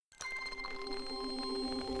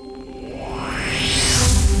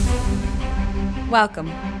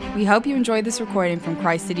Welcome. We hope you enjoyed this recording from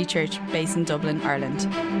Christ City Church, based in Dublin, Ireland.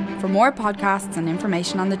 For more podcasts and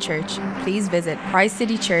information on the church, please visit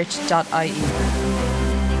christcitychurch.ie.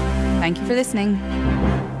 Thank you for listening.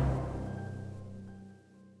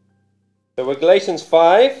 So we're Galatians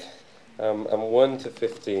 5 and 1 to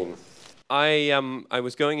 15. I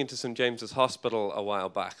was going into St. James's Hospital a while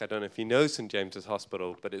back. I don't know if you know St. James's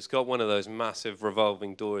Hospital, but it's got one of those massive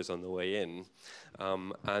revolving doors on the way in.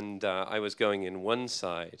 I was going in one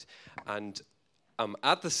side. And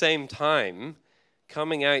at the same time,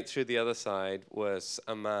 coming out through the other side was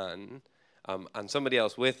a man and somebody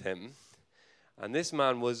else with him. And this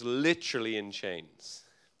man was literally in chains.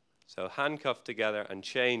 So handcuffed together and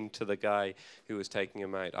chained to the guy who was taking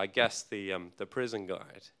him out. I guess the prison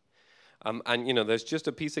guard. There's just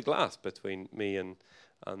a piece of glass between me and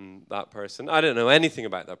that person. I don't know anything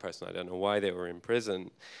about that person. I don't know why they were in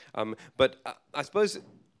prison. But I suppose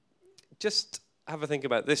just have a think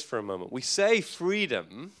about this for a moment. We say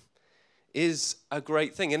freedom is a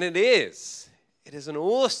great thing, and it is. It is an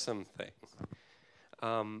awesome thing.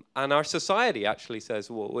 And our society actually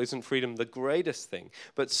says, well, isn't freedom the greatest thing?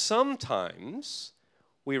 But sometimes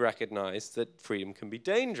we recognize that freedom can be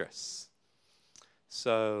dangerous.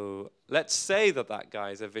 So let's say that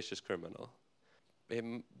guy is a vicious criminal. It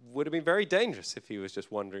would have been very dangerous if he was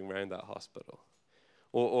just wandering around that hospital.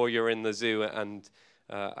 Or you're in the zoo and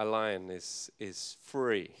a lion is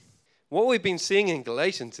free. What we've been seeing in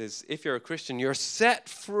Galatians is if you're a Christian, you're set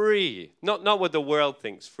free. Not what the world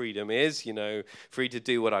thinks freedom is, free to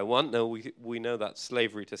do what I want. No, we know that's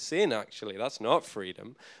slavery to sin, actually. That's not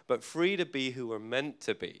freedom. But free to be who we're meant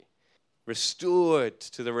to be. Restored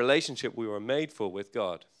to the relationship we were made for with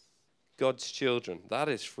God. God's children. That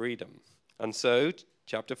is freedom. And so,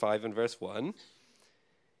 chapter 5 and verse 1,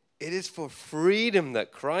 it is for freedom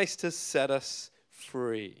that Christ has set us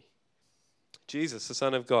free. Jesus, the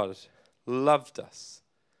Son of God, loved us.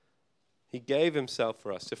 He gave himself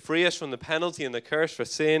for us to free us from the penalty and the curse for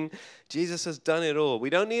sin. Jesus has done it all.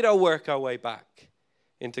 We don't need to work our way back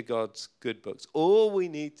into God's good books. All we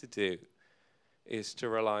need to do is to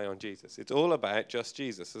rely on Jesus. It's all about just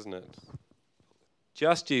Jesus, isn't it?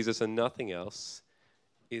 Just Jesus and nothing else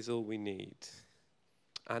is all we need.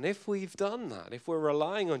 And if we've done that, if we're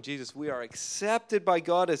relying on Jesus, we are accepted by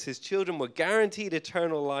God as his children. We're guaranteed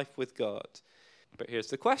eternal life with God. But here's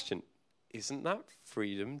the question. Isn't that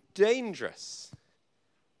freedom dangerous?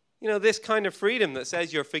 This kind of freedom that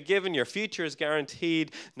says you're forgiven, your future is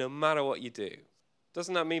guaranteed no matter what you do.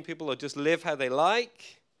 Doesn't that mean people will just live how they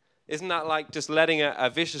like? Isn't that like just letting a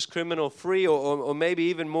vicious criminal free or maybe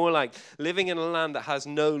even more like living in a land that has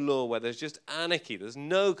no law, where there's just anarchy, there's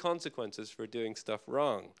no consequences for doing stuff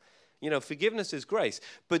wrong? Forgiveness is grace.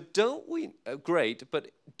 But don't we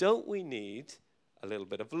need a little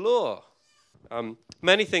bit of law?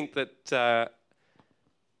 Many think that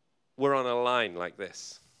we're on a line like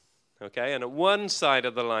this, okay? And at one side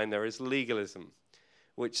of the line there is legalism,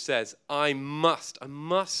 which says, I must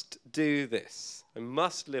do this. I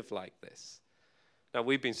must live like this. Now,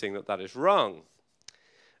 we've been seeing that is wrong.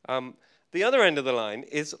 The other end of the line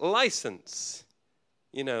is license.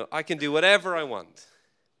 I can do whatever I want.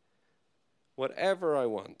 Whatever I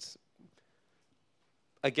want.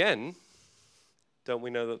 Again, don't we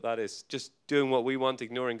know that is just doing what we want,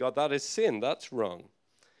 ignoring God? That is sin. That's wrong.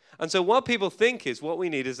 And so what people think is what we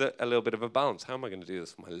need is a little bit of a balance. How am I going to do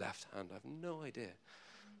this with my left hand? I have no idea.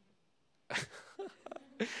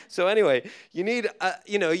 So anyway, you need a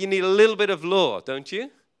little bit of law, don't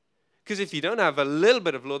you? Because if you don't have a little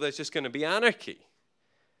bit of law, there's just going to be anarchy.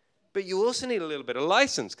 But you also need a little bit of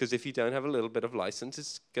license, because if you don't have a little bit of license,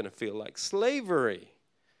 it's going to feel like slavery.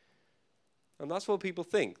 And that's what people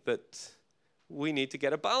think, that we need to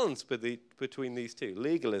get a balance between these two,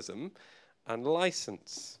 legalism and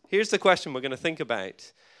license. Here's the question we're going to think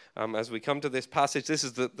about as we come to this passage. This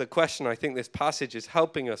is the question I think this passage is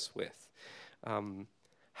helping us with.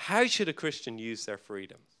 How should a Christian use their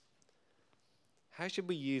freedom? How should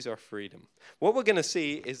we use our freedom? What we're going to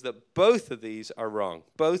see is that both of these are wrong.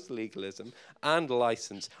 Both legalism and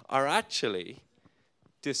license are actually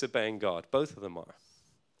disobeying God. Both of them are.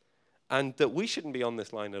 And that we shouldn't be on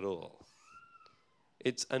this line at all.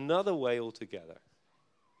 It's another way altogether.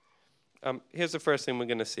 Here's the first thing we're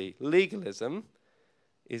going to see. Legalism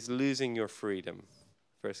is losing your freedom.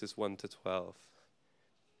 Verses 1 to 12.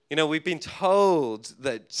 We've been told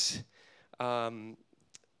that,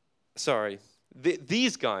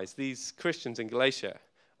 these guys, these Christians in Galatia,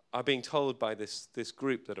 are being told by this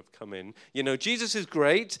group that have come in, Jesus is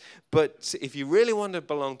great, but if you really want to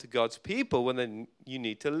belong to God's people, well, then you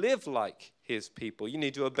need to live like his people. You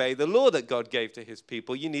need to obey the law that God gave to his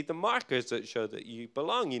people. You need the markers that show that you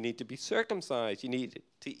belong. You need to be circumcised. You need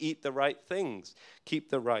to eat the right things, keep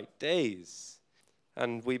the right days.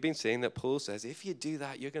 And we've been seeing that Paul says, if you do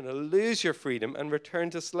that, you're going to lose your freedom and return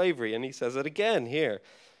to slavery. And he says it again here,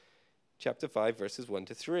 chapter 5, verses 1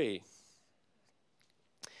 to 3.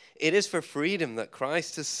 It is for freedom that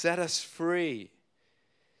Christ has set us free.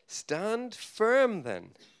 Stand firm then,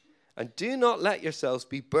 and do not let yourselves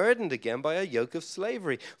be burdened again by a yoke of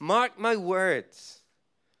slavery. Mark my words.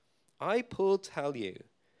 I, Paul, tell you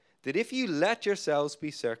that if you let yourselves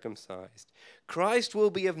be circumcised, Christ will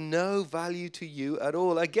be of no value to you at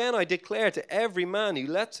all. Again, I declare to every man who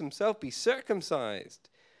lets himself be circumcised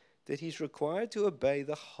that he's required to obey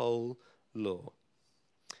the whole law.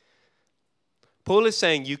 Paul is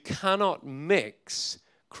saying you cannot mix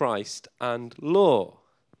Christ and law.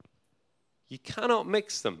 You cannot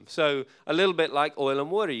mix them. So a little bit like oil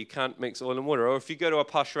and water. You can't mix oil and water. Or if you go to a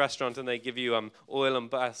posh restaurant and they give you oil and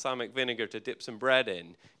balsamic vinegar to dip some bread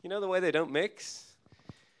in, you know the way they don't mix?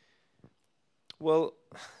 Well,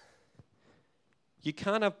 you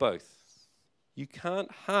can't have both. You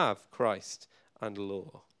can't have Christ and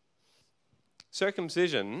law.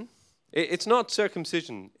 Circumcision, it's not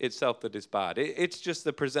circumcision itself that is bad. It's just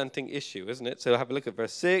the presenting issue, isn't it? So have a look at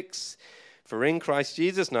verse 6. For in Christ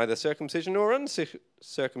Jesus, neither circumcision nor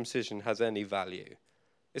uncircumcision has any value.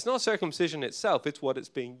 It's not circumcision itself, it's what it's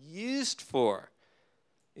being used for.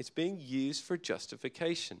 It's being used for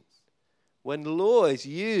justification. When law is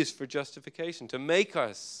used for justification, to make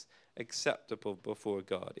us acceptable before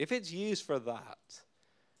God, if it's used for that,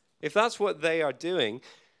 if that's what they are doing,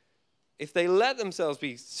 if they let themselves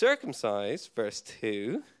be circumcised, verse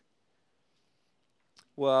 2,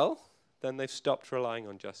 well, then they've stopped relying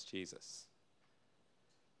on just Jesus.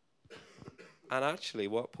 And actually,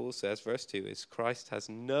 what Paul says, verse 2, is Christ has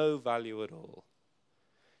no value at all.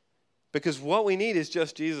 Because what we need is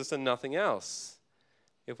just Jesus and nothing else.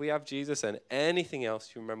 If we have Jesus and anything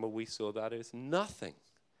else, you remember we saw that is nothing.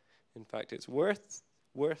 In fact, it's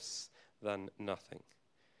worse than nothing.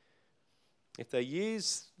 If they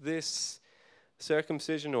use this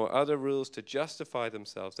circumcision or other rules to justify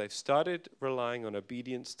themselves, they've started relying on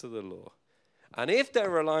obedience to the law. And if they're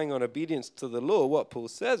relying on obedience to the law, what Paul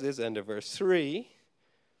says is, end of verse 3,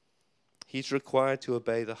 he's required to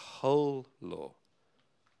obey the whole law.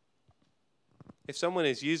 If someone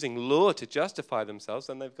is using law to justify themselves,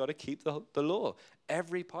 then they've got to keep the law,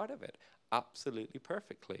 every part of it, absolutely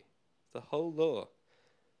perfectly, the whole law.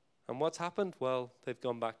 And what's happened? Well, they've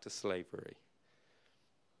gone back to slavery.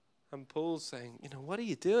 And Paul's saying, what are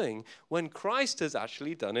you doing when Christ has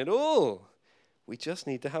actually done it all? We just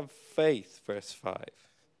need to have faith, verse 5.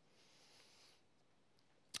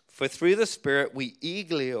 For through the Spirit we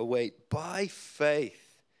eagerly await by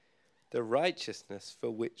faith the righteousness for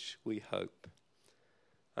which we hope.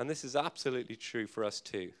 And this is absolutely true for us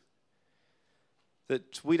too.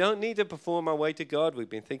 That we don't need to perform our way to God. We've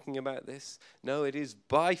been thinking about this. No, it is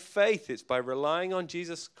by faith. It's by relying on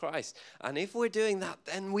Jesus Christ. And if we're doing that,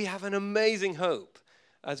 then we have an amazing hope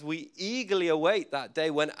as we eagerly await that day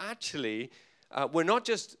when actually we're not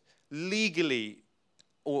just legally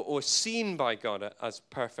or seen by God as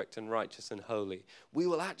perfect and righteous and holy. We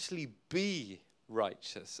will actually be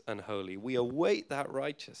righteous and holy. We await that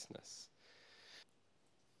righteousness.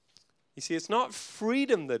 You see, it's not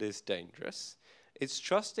freedom that is dangerous. It's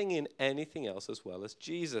trusting in anything else as well as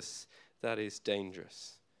Jesus that is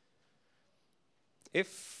dangerous.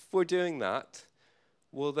 If we're doing that,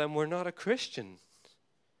 well, then we're not a Christian.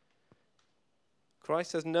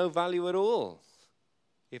 Christ has no value at all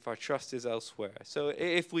if our trust is elsewhere. So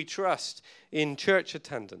if we trust in church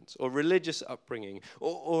attendance or religious upbringing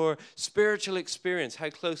or spiritual experience, how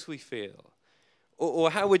close we feel,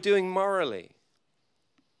 or how we're doing morally,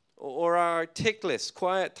 or our tick list,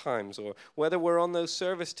 quiet times, or whether we're on those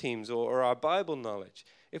service teams or our Bible knowledge,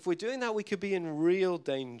 if we're doing that, we could be in real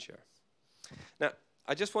danger. Now,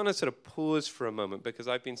 I just want to sort of pause for a moment because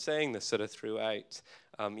I've been saying this sort of throughout.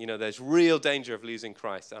 There's real danger of losing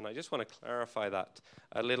Christ, and I just want to clarify that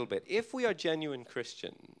a little bit. If we are genuine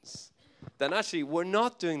Christians, then actually we're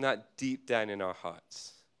not doing that deep down in our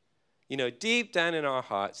hearts. Deep down in our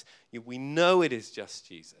hearts, we know it is just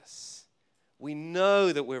Jesus. We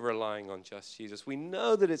know that we're relying on just Jesus. We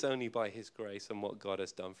know that it's only by his grace and what God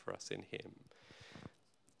has done for us in him.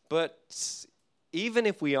 But even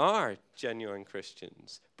if we are genuine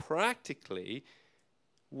Christians, practically,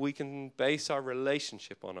 we can base our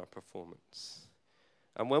relationship on our performance.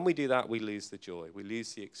 And when we do that, we lose the joy. We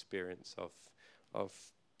lose the experience of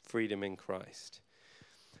freedom in Christ.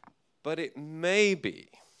 But it may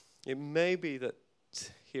be that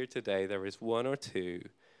here today there is one or two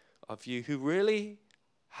of you who really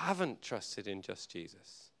haven't trusted in just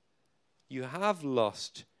Jesus. You have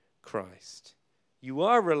lost Christ. You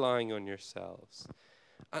are relying on yourselves.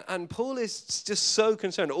 And Paul is just so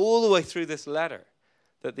concerned all the way through this letter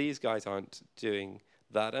that these guys aren't doing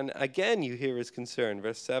that. And again, you hear his concern.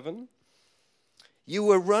 Verse 7. You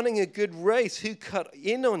were running a good race. Who cut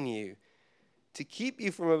in on you to keep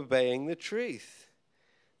you from obeying the truth?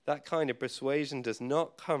 That kind of persuasion does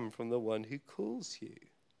not come from the one who calls you.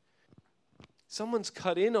 Someone's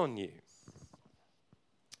cut in on you.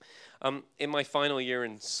 In my final year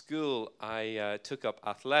in school, I took up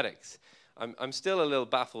athletics. I'm still a little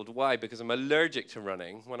baffled. Why? Because I'm allergic to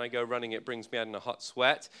running. When I go running, it brings me out in a hot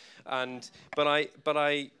sweat. But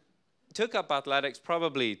I took up athletics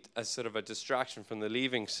probably as sort of a distraction from the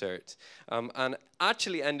leaving cert, and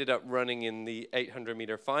actually ended up running in the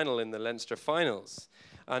 800-meter final in the Leinster finals.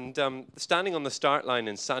 And standing on the start line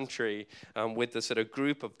in Santry with the sort of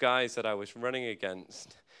group of guys that I was running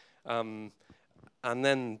against, and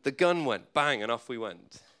then the gun went, bang, and off we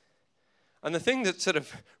went. And the thing that sort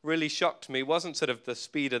of really shocked me wasn't sort of the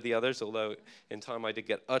speed of the others, although in time I did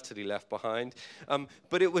get utterly left behind,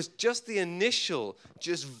 but it was just the initial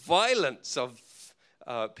just violence of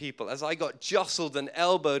people as I got jostled and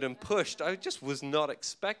elbowed and pushed. I just was not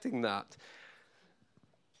expecting that.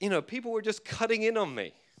 You know, people were just cutting in on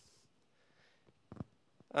me.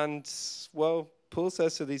 And, well, Paul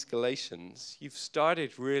says to these Galatians, you've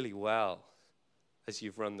started really well as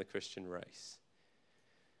you've run the Christian race.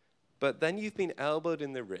 But then you've been elbowed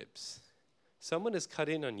in the ribs. Someone has cut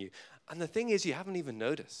in on you. And the thing is, you haven't even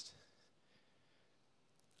noticed.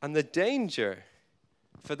 And the danger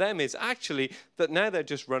for them is actually that now they're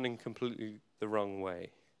just running completely the wrong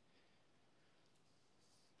way.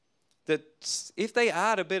 That if they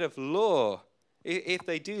add a bit of law, if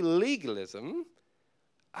they do legalism,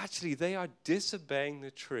 actually they are disobeying the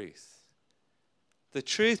truth. The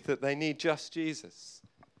truth that they need just Jesus.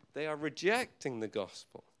 They are rejecting the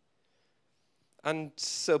gospel. And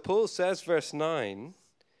so Paul says, verse 9,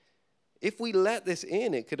 if we let this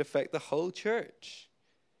in, it could affect the whole church.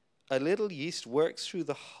 A little yeast works through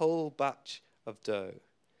the whole batch of dough.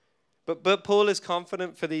 But Paul is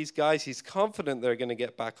confident for these guys. He's confident they're going to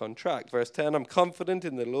get back on track. Verse 10, I'm confident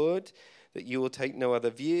in the Lord that you will take no other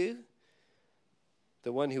view.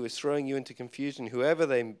 The one who is throwing you into confusion, whoever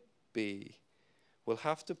they be, will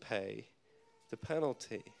have to pay the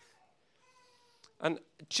penalty. And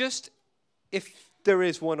just if there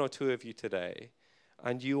is one or two of you today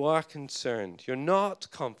and you are concerned, you're not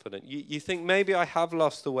confident, you think maybe I have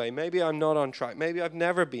lost the way, maybe I'm not on track, maybe I've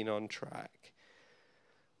never been on track.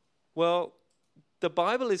 Well, the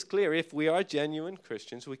Bible is clear. If we are genuine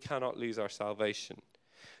Christians, we cannot lose our salvation.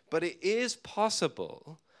 But it is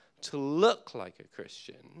possible to look like a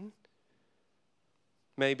Christian.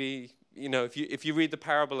 Maybe, you know, if you read the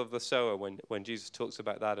parable of the sower, when Jesus talks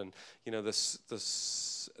about that, and you know the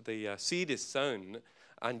seed is sown,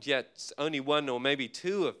 and yet only one or maybe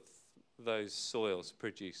two of those soils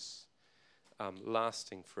produce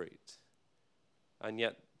lasting fruit, and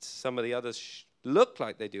yet some of the others look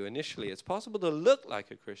like they do initially. It's possible to look like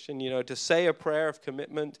a Christian, you know, to say a prayer of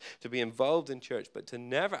commitment, to be involved in church, but to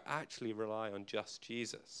never actually rely on just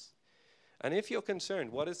Jesus. And if you're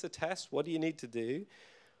concerned, what is the test? What do you need to do?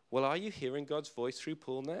 Well, are you hearing God's voice through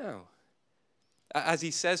Paul now? As he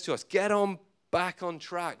says to us, get on back on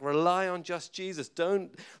track. Rely on just Jesus.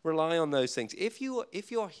 Don't rely on those things. If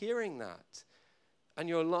you're hearing that and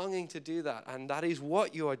you're longing to do that, and that is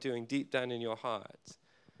what you are doing deep down in your heart,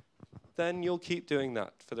 then you'll keep doing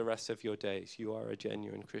that for the rest of your days. You are a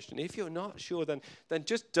genuine Christian. If you're not sure, then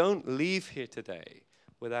just don't leave here today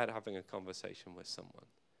without having a conversation with someone.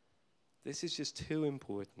 This is just too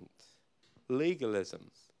important.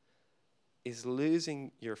 Legalism is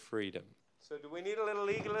losing your freedom. So do we need a little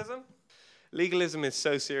legalism? Legalism is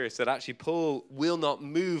so serious that actually Paul will not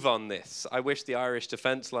move on this. I wish the Irish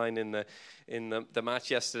defence line in the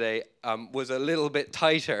match yesterday was a little bit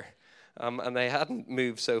tighter. And they hadn't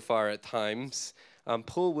moved so far at times.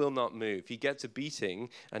 Paul will not move. He gets a beating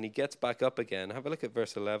and he gets back up again. Have a look at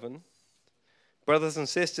verse 11. Brothers and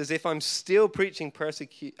sisters, if I'm still preaching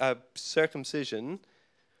circumcision,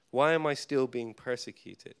 why am I still being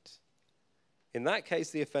persecuted? In that case,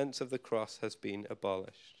 the offense of the cross has been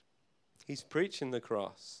abolished. He's preaching the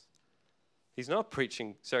cross. He's not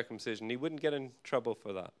preaching circumcision. He wouldn't get in trouble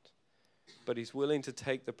for that. But he's willing to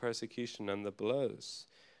take the persecution and the blows,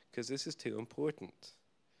 because this is too important.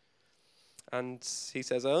 And he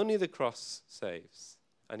says, only the cross saves.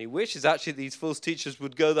 And he wishes actually these false teachers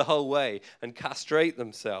would go the whole way and castrate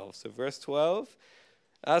themselves. So verse 12,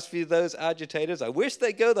 As for those agitators, I wish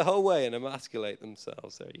they'd go the whole way and emasculate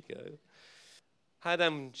themselves. There you go. How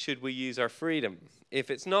then should we use our freedom?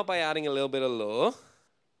 If it's not by adding a little bit of law,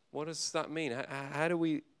 what does that mean? How do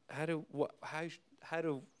we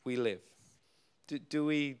live? Do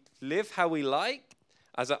we live how we like?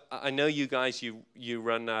 As I know you guys, you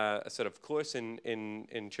run a sort of course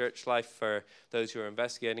in church life for those who are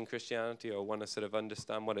investigating Christianity or want to sort of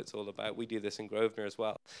understand what it's all about. We do this in Grosvenor as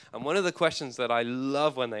well. And one of the questions that I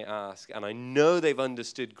love when they ask, and I know they've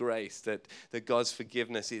understood grace, that God's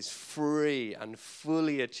forgiveness is free and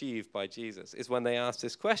fully achieved by Jesus, is when they ask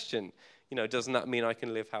this question, doesn't that mean I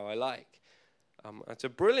can live how I like? It's a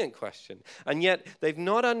brilliant question. And yet they've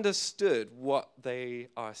not understood what they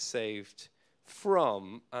are saved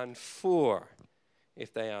from and for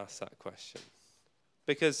if they ask that question.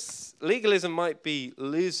 Because legalism might be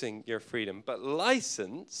losing your freedom, but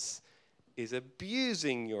license is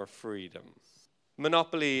abusing your freedom.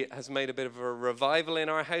 Monopoly has made a bit of a revival in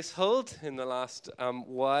our household in the last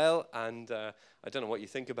while, and I don't know what you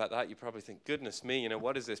think about that. You probably think, goodness me,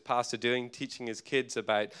 what is this pastor doing, teaching his kids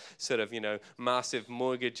about sort of, massive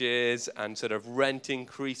mortgages and sort of rent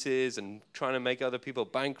increases and trying to make other people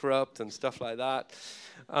bankrupt and stuff like that.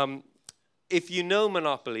 If you know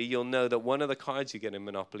Monopoly, you'll know that one of the cards you get in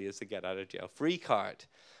Monopoly is the get out of jail free card.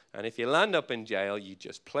 And if you land up in jail, you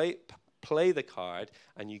just play the card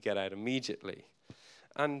and you get out immediately.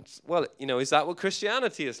 And, well, is that what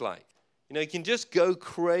Christianity is like? You can just go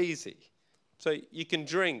crazy. So you can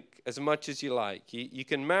drink as much as you like. You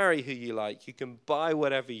can marry who you like. You can buy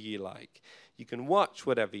whatever you like. You can watch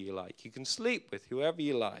whatever you like. You can sleep with whoever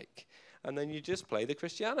you like. And then you just play the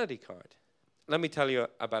Christianity card. Let me tell you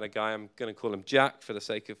about a guy. I'm going to call him Jack for the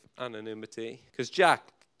sake of anonymity. Because Jack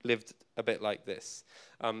lived a bit like this.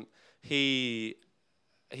 He's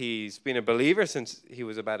been a believer since he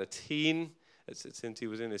was about a teen. Since he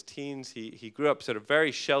was in his teens, he grew up sort of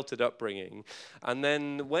very sheltered upbringing. And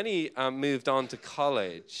then when he moved on to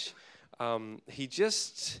college, he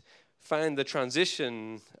just found the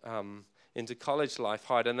transition into college life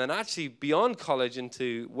hard. And then actually beyond college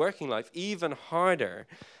into working life even harder.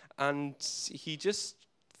 And he just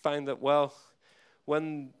found that, well,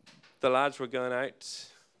 when the lads were going out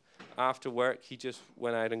after work, he just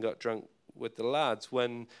went out and got drunk with the lads.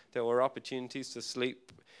 When there were opportunities to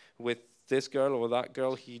sleep with this girl or that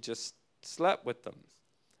girl, he just slept with them.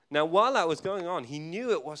 Now, while that was going on, he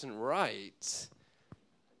knew it wasn't right.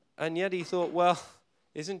 And yet he thought, well,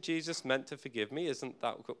 isn't Jesus meant to forgive me? Isn't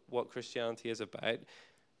that what Christianity is about?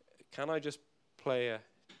 Can I just play a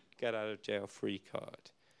get out of jail free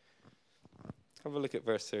card? Have a look at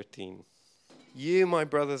verse 13. You, my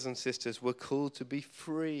brothers and sisters, were called to be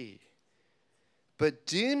free. But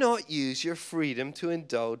do not use your freedom to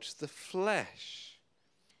indulge the flesh.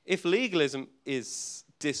 If legalism is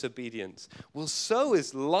disobedience, well, so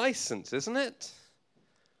is license, isn't it?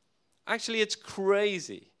 Actually, it's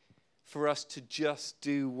crazy for us to just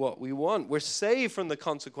do what we want. We're saved from the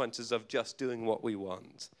consequences of just doing what we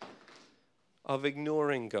want, of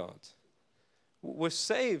ignoring God. We're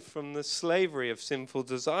saved from the slavery of sinful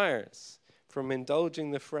desires, from indulging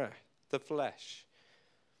the flesh.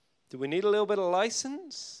 Do we need a little bit of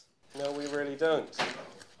license? No, we really don't.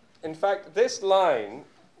 In fact, this line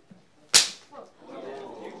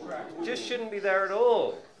just shouldn't be there at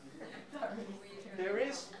all.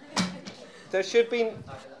 There should be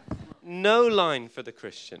no line for the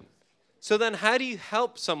Christian. So then how do you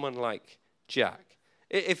help someone like Jack?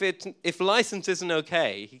 If license isn't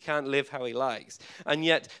okay, he can't live how he likes, and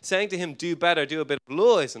yet saying to him, do better, do a bit of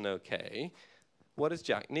law isn't okay, what does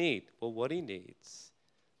Jack need? Well, what he needs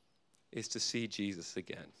is to see Jesus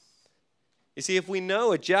again. You see, if we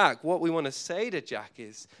know a Jack, what we want to say to Jack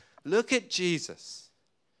is, look at Jesus.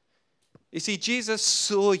 You see, Jesus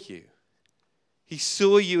saw you. He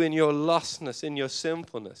saw you in your lostness, in your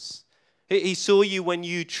sinfulness. He saw you when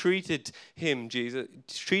you treated you,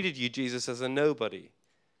 Jesus, as a nobody.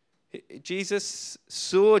 Jesus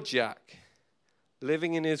saw Jack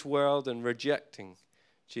living in his world and rejecting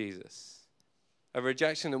Jesus. A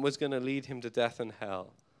rejection that was going to lead him to death and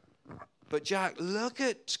hell. But Jack, look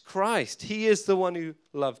at Christ. He is the one who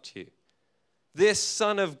loved you. This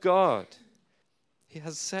Son of God. He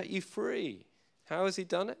has set you free. How has he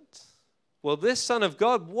done it? Well, this Son of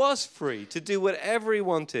God was free to do whatever he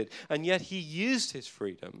wanted, and yet he used his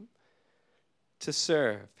freedom to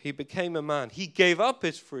serve. He became a man. He gave up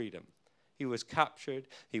his freedom. He was captured,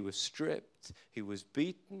 he was stripped, he was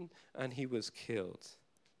beaten, and he was killed.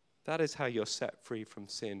 That is how you're set free from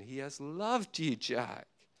sin. He has loved you, Jack.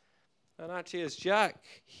 And actually, as Jack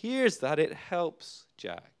hears that, it helps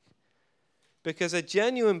Jack. Because a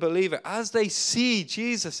genuine believer, as they see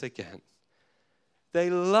Jesus again, they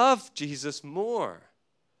love Jesus more.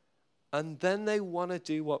 And then they want to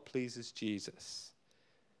do what pleases Jesus.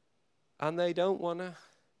 And they don't want to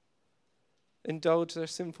indulge their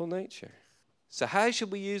sinful nature. So how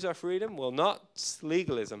should we use our freedom? Well, not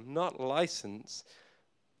legalism, not license,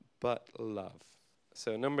 but love.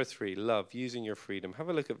 So number 3, love, using your freedom. Have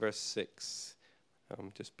a look at verse 6.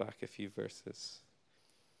 Just back a few verses.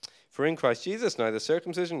 For in Christ Jesus, neither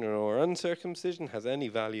circumcision nor uncircumcision has any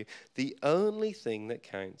value. The only thing that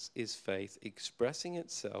counts is faith expressing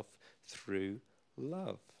itself through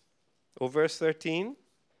love. Or verse 13.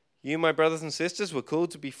 You, my brothers and sisters, were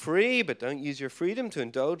called to be free, but don't use your freedom to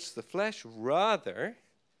indulge the flesh. Rather,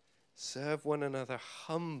 serve one another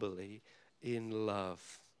humbly in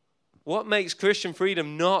love. What makes Christian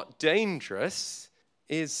freedom not dangerous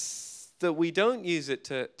is that we don't use it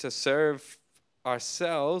to serve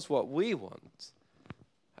ourselves what we want.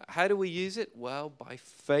 How do we use it? Well, by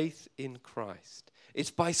faith in Christ.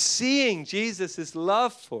 It's by seeing Jesus'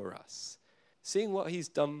 love for us, seeing what he's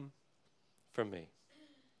done for me.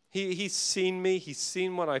 He's seen me, he's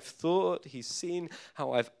seen what I've thought, he's seen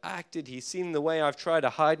how I've acted, he's seen the way I've tried to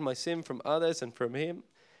hide my sin from others and from him.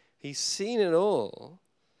 He's seen it all,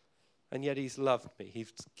 and yet he's loved me.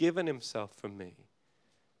 He's given himself for me.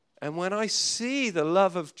 And when I see the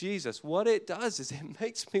love of Jesus, what it does is it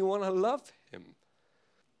makes me want to love him.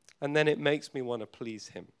 And then it makes me want to please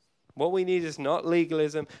him. What we need is not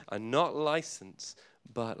legalism and not license,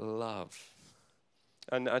 but love.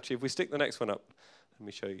 And actually, if we stick the next one up, let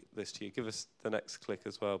me show you this to you. Give us the next click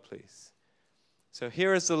as well, please. So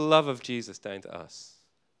here is the love of Jesus down to us.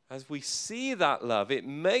 As we see that love, it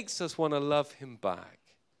makes us want to love him back.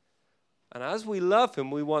 And as we love him,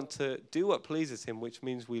 we want to do what pleases him, which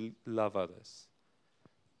means we love others.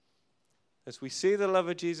 As we see the love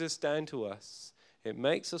of Jesus down to us, it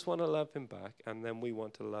makes us want to love him back, and then we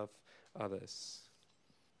want to love others.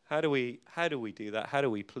 How do we do that? How do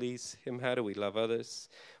we please him? How do we love others?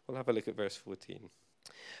 We'll have a look at verse 14.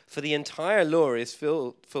 For the entire law is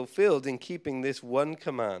fulfilled in keeping this one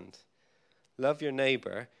command. Love your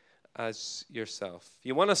neighbor as yourself.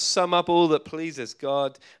 You want to sum up all that pleases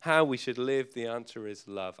God, how we should live, the answer is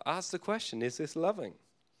love. Ask the question, is this loving?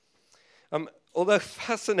 Although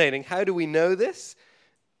fascinating, how do we know this?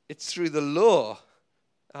 It's through the law.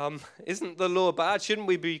 Isn't the law bad? Shouldn't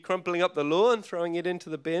we be crumpling up the law and throwing it into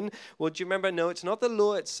the bin? Well, do you remember? No, it's not the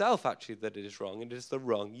law itself, actually, that it is wrong. It is the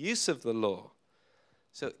wrong use of the law.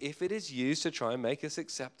 So if it is used to try and make us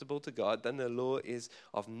acceptable to God, then the law is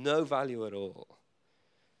of no value at all.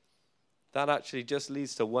 That actually just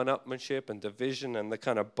leads to one-upmanship and division and the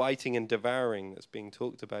kind of biting and devouring that's being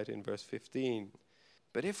talked about in verse 15.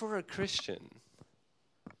 But if we're a Christian,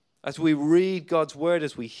 as we read God's word,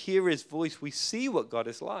 as we hear his voice, we see what God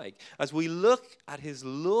is like. As we look at his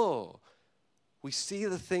law, we see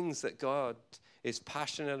the things that God is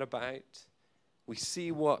passionate about. We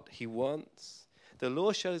see what he wants. The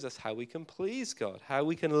law shows us how we can please God, how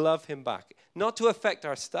we can love him back. Not to affect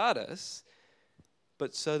our status,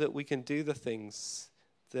 but so that we can do the things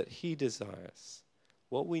that he desires.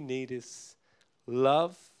 What we need is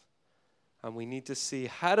love, and we need to see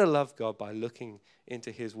how to love God by looking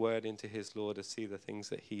into his word, into his law, to see the things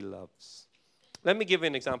that he loves. Let me give you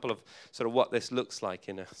an example of sort of what this looks like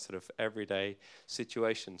in a sort of everyday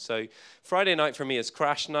situation. So Friday night for me is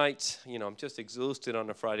crash night. You know, I'm just exhausted on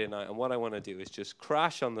a Friday night, and what I want to do is just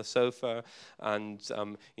crash on the sofa and,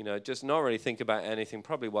 just not really think about anything,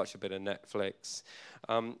 probably watch a bit of Netflix.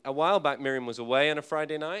 A while back, Miriam was away on a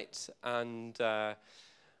Friday night, and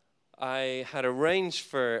I had arranged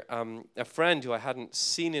for a friend who I hadn't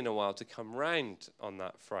seen in a while to come round on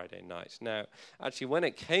that Friday night. Now, actually, when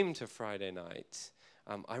it came to Friday night,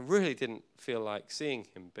 I really didn't feel like seeing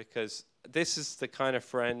him, because this is the kind of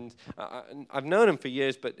friend, I've known him for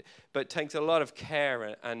years, but takes a lot of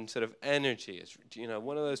care and sort of energy. It's,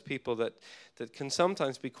 one of those people that can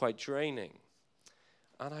sometimes be quite draining.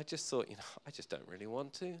 And I just thought, I just don't really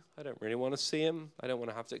want to. I don't really want to see him. I don't want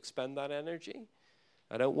to have to expend that energy.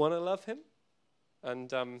 I don't want to love him.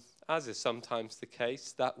 And as is sometimes the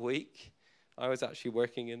case, that week, I was actually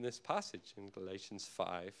working in this passage in Galatians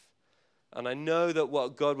 5. And I know that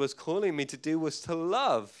what God was calling me to do was to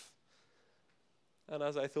love. And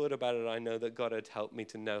as I thought about it, I know that God had helped me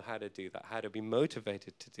to know how to do that, how to be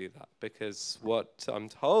motivated to do that. Because what I'm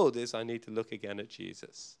told is I need to look again at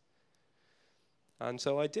Jesus. And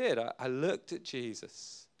so I did. I looked at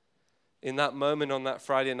Jesus. In that moment on that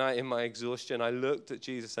Friday night in my exhaustion, I looked at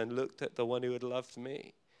Jesus and looked at the one who had loved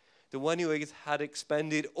me, the one who had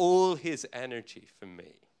expended all his energy for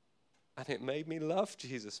me. And it made me love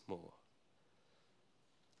Jesus more.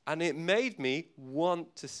 And it made me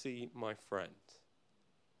want to see my friend.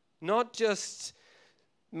 Not just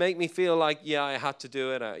make me feel like, yeah, I had to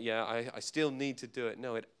do it. I still need to do it.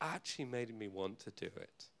 No, it actually made me want to do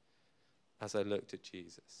it as I looked at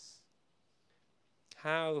Jesus.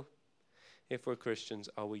 How, if we're Christians,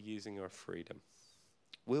 are we using our freedom?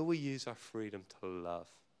 Will we use our freedom to love?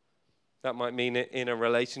 That might mean in a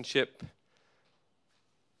relationship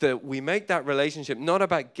that we make that relationship not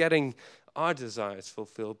about getting our desires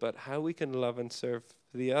fulfilled, but how we can love and serve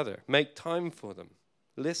the other. Make time for them.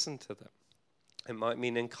 Listen to them. It might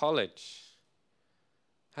mean in college.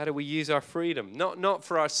 How do we use our freedom? Not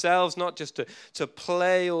for ourselves, not just to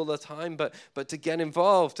play all the time, but to get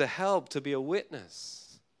involved, to help, to be a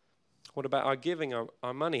witness. What about our giving,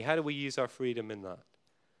 our money? How do we use our freedom in that?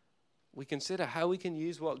 We consider how we can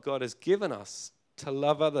use what God has given us to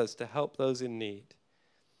love others, to help those in need.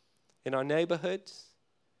 In our neighborhoods,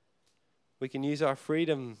 we can use our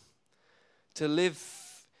freedom to live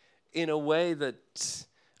in a way that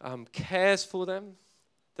cares for them.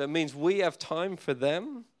 That means we have time for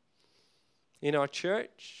them. In our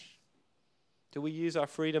church, do we use our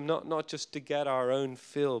freedom not just to get our own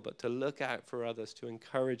fill, but to look out for others, to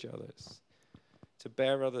encourage others, to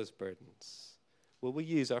bear others' burdens? Will we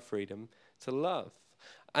use our freedom to love?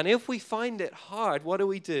 And if we find it hard, what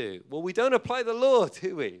do? Well, we don't apply the law,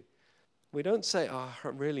 do we? We don't say, oh, I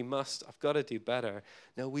really must, I've got to do better.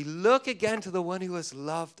 No, we look again to the one who has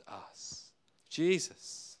loved us,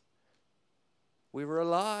 Jesus. We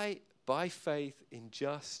rely by faith in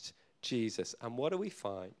just Jesus. And what do we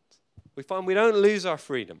find? We find we don't lose our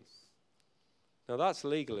freedom. Now, that's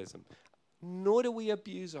legalism. Nor do we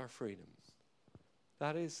abuse our freedom.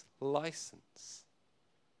 That is license.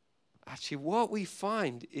 Actually, what we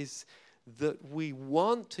find is that we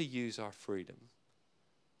want to use our freedom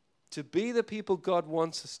to be the people God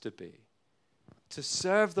wants us to be, to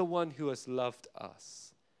serve the one who has loved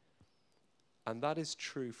us. And that is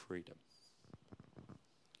true freedom.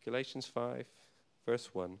 Galatians 5,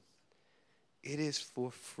 verse 1. It is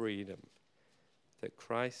for freedom that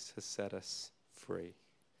Christ has set us free.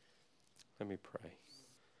 Let me pray.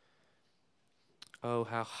 Oh,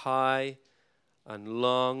 how high and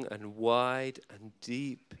long and wide and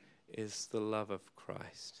deep is the love of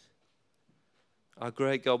Christ. Our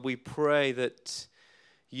great God, we pray that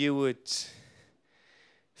you would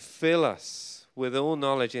fill us with all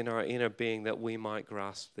knowledge in our inner being that we might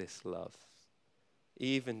grasp this love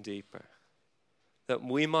even deeper. That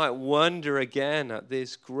we might wonder again at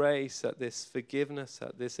this grace, at this forgiveness,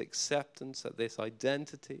 at this acceptance, at this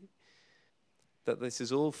identity. That this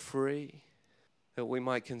is all free. That we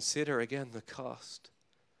might consider again the cost.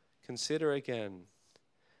 Consider again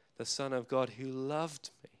the Son of God who loved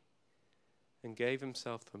me and gave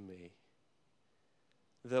himself for me.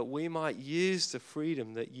 That we might use the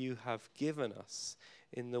freedom that you have given us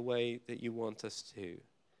in the way that you want us to.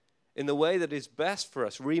 In the way that is best for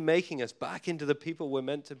us, remaking us back into the people we're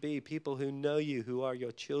meant to be, people who know you, who are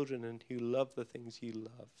your children, and who love the things you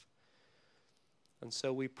love. And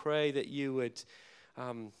so we pray that you would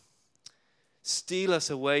steal us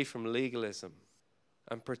away from legalism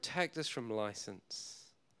and protect us from license.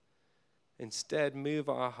 Instead, move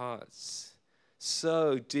our hearts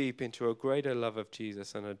so deep into a greater love of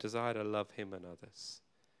Jesus and a desire to love him and others,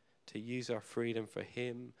 to use our freedom for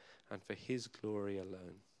him and for his glory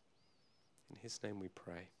alone. In his name we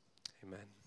pray. Amen.